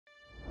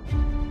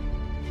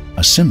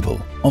a symbol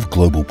of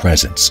global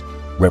presence,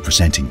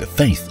 representing the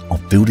faith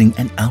of building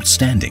an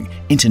outstanding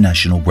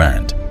international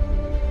brand.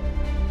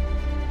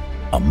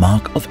 A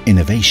mark of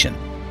innovation,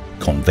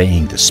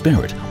 conveying the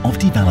spirit of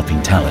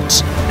developing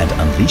talents and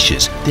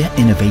unleashes their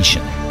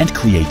innovation and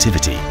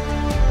creativity.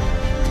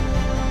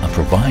 A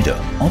provider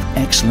of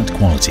excellent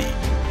quality,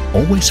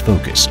 always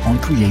focus on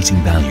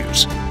creating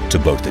values to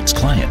both its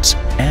clients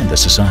and the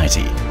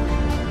society.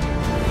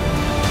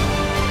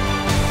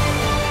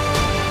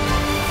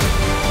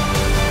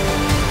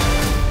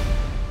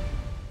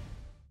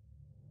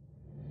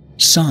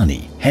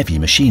 Sany Heavy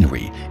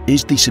Machinery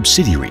is the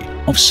subsidiary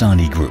of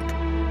Sany Group,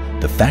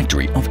 the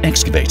factory of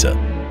excavator,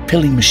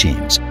 pilling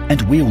machines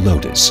and wheel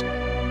loaders.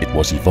 It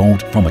was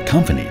evolved from a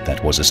company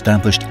that was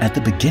established at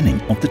the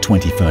beginning of the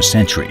 21st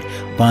century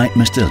by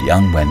Mr.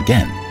 Liang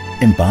Wengen,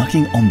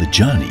 embarking on the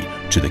journey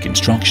to the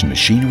construction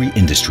machinery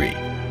industry.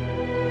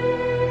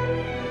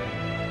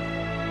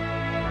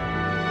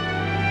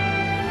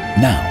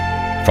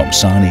 Now, from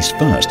Sany's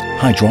first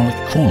hydraulic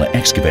crawler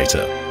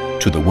excavator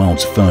to the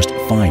world's first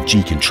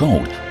 5G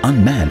controlled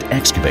unmanned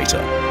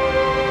excavator,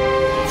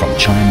 from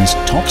China's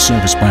top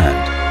service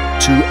brand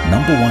to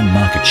 #1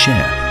 market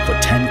share for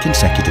 10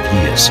 consecutive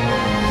years,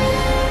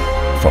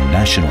 from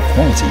National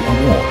Quality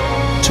Award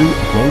to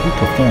Global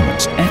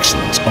Performance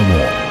Excellence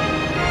Award.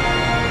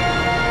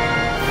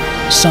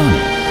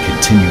 Sany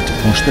continued to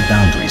push the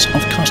boundaries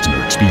of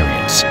customer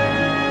experience.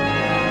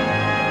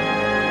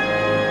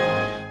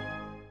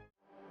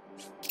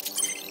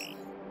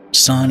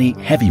 Sany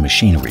Heavy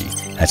Machinery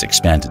has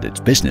expanded its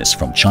business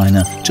from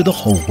China to the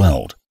whole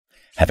world,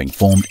 having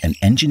formed an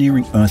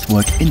engineering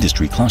earthwork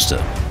industry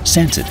cluster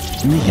centered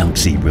in the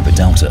Yangtze River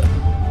Delta,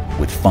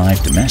 with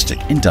 5 domestic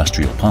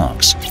industrial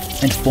parks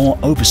and 4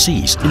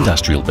 overseas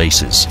industrial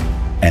bases,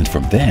 and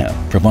from there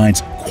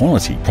provides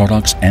quality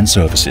products and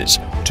services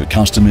to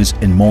customers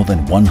in more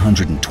than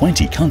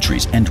 120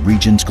 countries and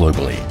regions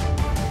globally.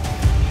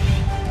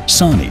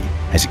 Sany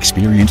has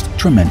experienced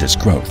tremendous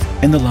growth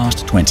in the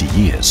last 20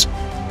 years.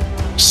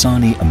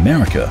 Sany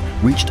America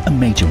reached a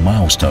major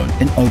milestone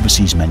in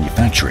overseas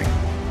manufacturing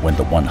when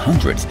the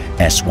 100th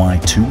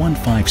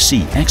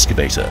SY215C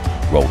excavator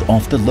rolled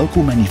off the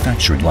local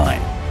manufacturing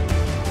line.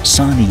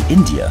 Sany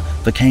India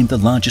became the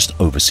largest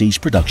overseas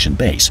production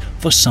base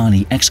for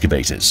Sany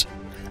excavators,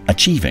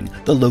 achieving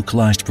the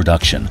localized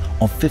production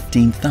of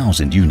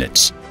 15,000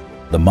 units.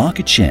 The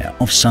market share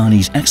of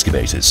Sany's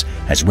excavators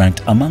has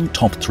ranked among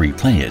top 3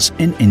 players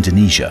in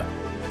Indonesia,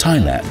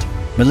 Thailand,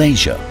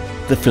 Malaysia,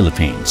 the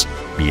Philippines,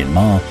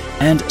 Myanmar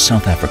and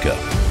South Africa.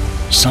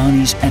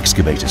 Sany's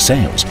excavator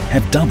sales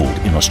have doubled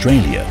in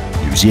Australia,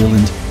 New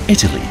Zealand,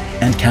 Italy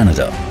and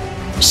Canada.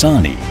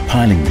 Sany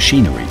Piling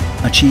Machinery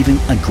achieving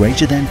a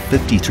greater than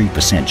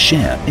 53%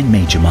 share in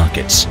major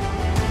markets.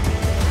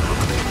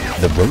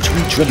 The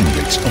rotary drilling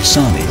rigs of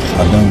Sany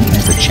are known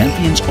as the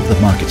champions of the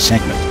market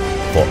segment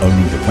for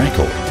owning the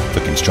record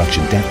for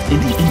construction depth in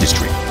the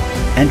industry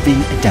and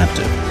being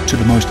adaptive to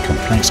the most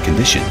complex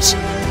conditions.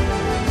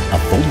 A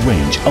full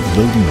range of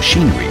loading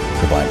machinery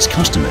provides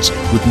customers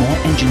with more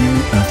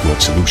engineering earthwork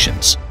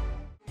solutions.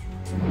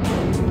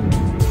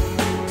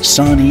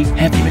 Sany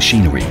Heavy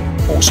Machinery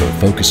also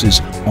focuses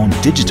on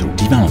digital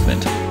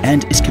development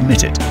and is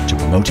committed to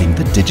promoting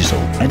the digital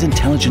and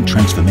intelligent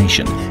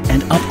transformation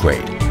and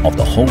upgrade of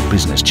the whole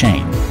business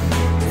chain.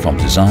 From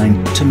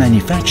design to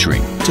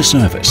manufacturing to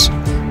service,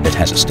 it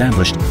has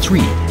established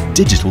 3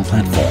 digital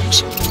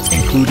platforms,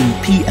 including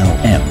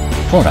PLM,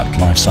 Product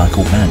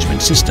Lifecycle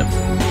Management System,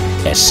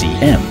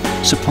 SCM,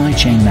 Supply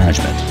Chain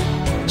Management,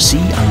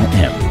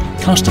 CRM,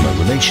 Customer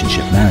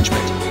Relationship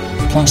Management,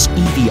 plus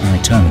EVI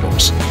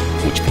terminals,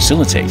 which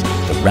facilitate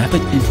the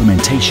rapid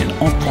implementation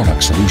of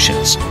product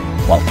solutions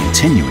while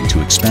continuing to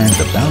expand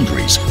the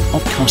boundaries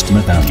of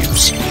customer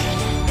values.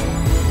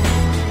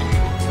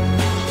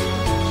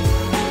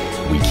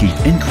 We keep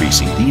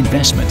increasing the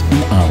investment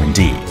in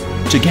R&D,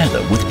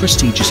 together with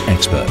prestigious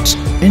experts,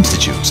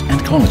 institutes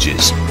and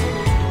colleges.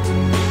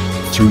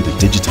 Through the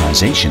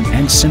digitization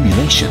and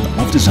simulation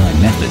of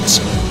design methods,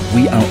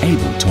 we are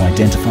able to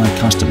identify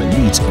customer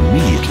needs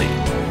immediately.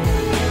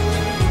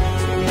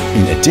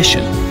 In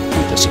addition,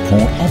 with the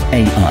support of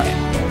AI,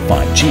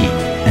 5G,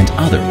 and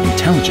other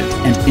intelligent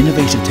and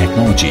innovative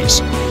technologies,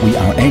 we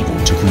are able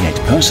to create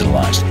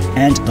personalized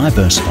and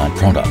diversified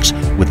products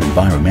with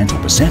environmental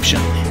perception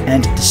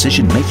and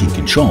decision-making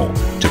control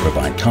to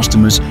provide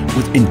customers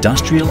with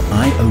industrial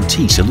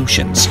IoT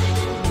solutions,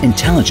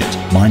 intelligent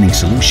mining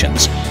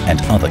solutions, and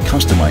other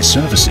customized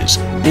services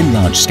in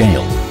large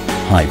scale,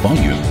 high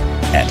volume,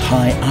 and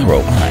high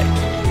ROI,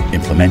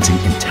 implementing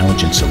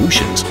intelligent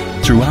solutions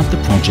throughout the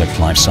project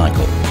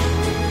lifecycle.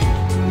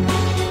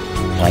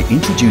 By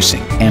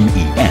introducing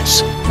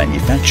MES,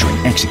 Manufacturing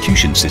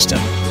Execution System,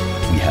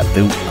 we have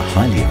built a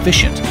highly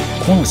efficient,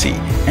 quality,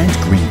 and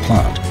green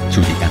plant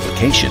through the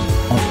application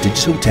of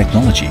digital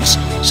technologies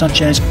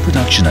such as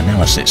production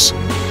analysis,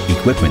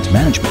 equipment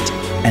management,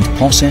 and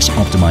process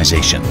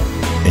optimization,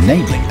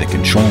 enabling the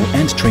control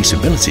and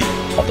traceability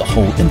of the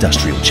whole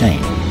industrial chain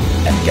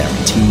and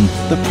guaranteeing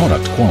the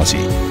product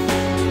quality.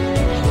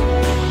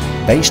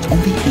 Based on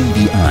the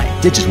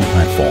EVI digital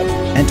platform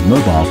and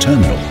mobile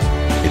terminal,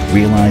 it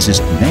realizes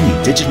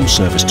many digital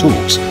service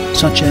tools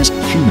such as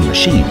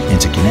human-machine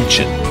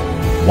interconnection,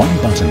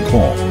 one-button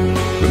call,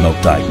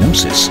 remote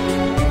diagnosis,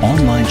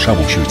 online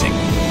troubleshooting,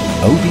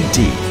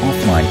 OBD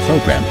offline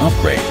program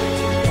upgrade,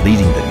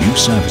 leading the new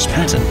service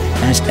pattern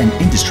as an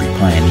industry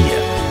pioneer.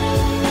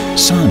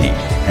 Sany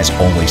has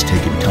always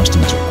taken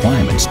customers'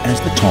 requirements as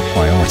the top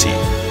priority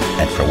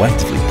and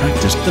proactively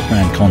practiced the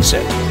brand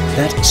concept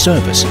that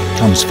service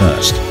comes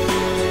first.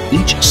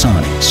 Each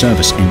Sany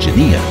service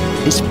engineer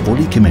is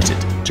fully committed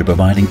to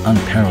providing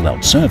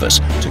unparalleled service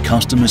to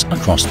customers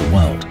across the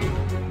world.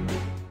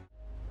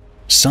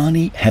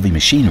 Sany Heavy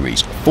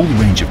Machinery's full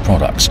range of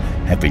products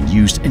have been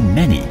used in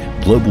many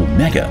global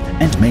mega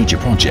and major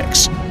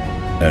projects,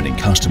 earning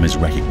customers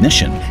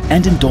recognition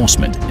and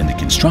endorsement in the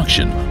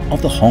construction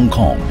of the Hong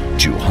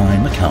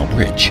Kong-Zhuhai-Macau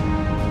Bridge,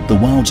 the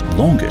world's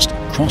longest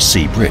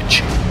cross-sea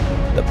bridge,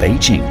 the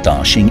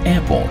Beijing-Daxing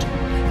Airport,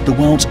 the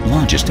world's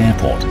largest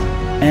airport,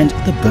 and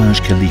the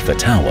Burj Khalifa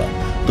Tower,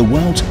 the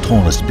world's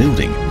tallest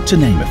building, to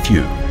name a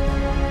few.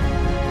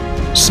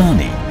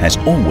 Sany has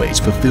always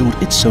fulfilled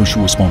its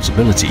social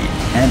responsibility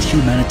and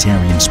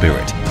humanitarian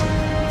spirit,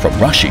 from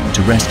rushing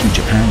to rescue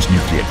Japan's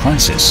nuclear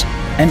crisis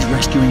and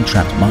rescuing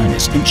trapped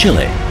miners in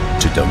Chile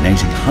to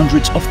donating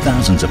hundreds of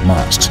thousands of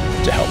masks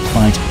to help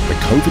fight the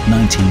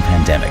COVID-19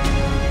 pandemic.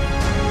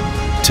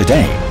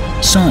 Today,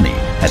 Sany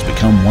has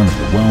become one of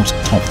the world's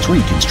top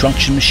 3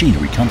 construction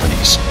machinery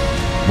companies,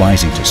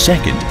 rising to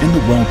second in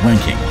the world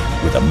ranking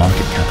with a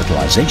market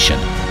capitalization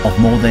of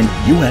more than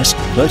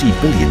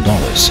 $30 billion,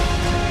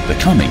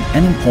 becoming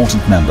an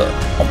important member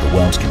of the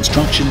world's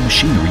construction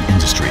machinery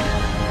industry.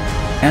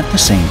 At the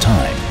same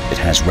time, it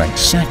has ranked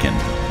second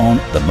on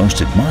the most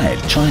admired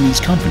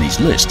Chinese companies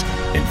list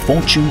in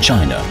Fortune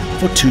China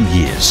for 2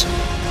 years.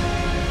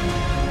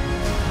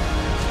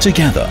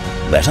 Together,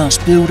 let us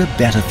build a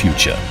better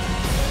future.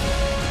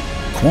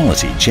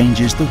 Quality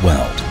changes the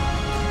world.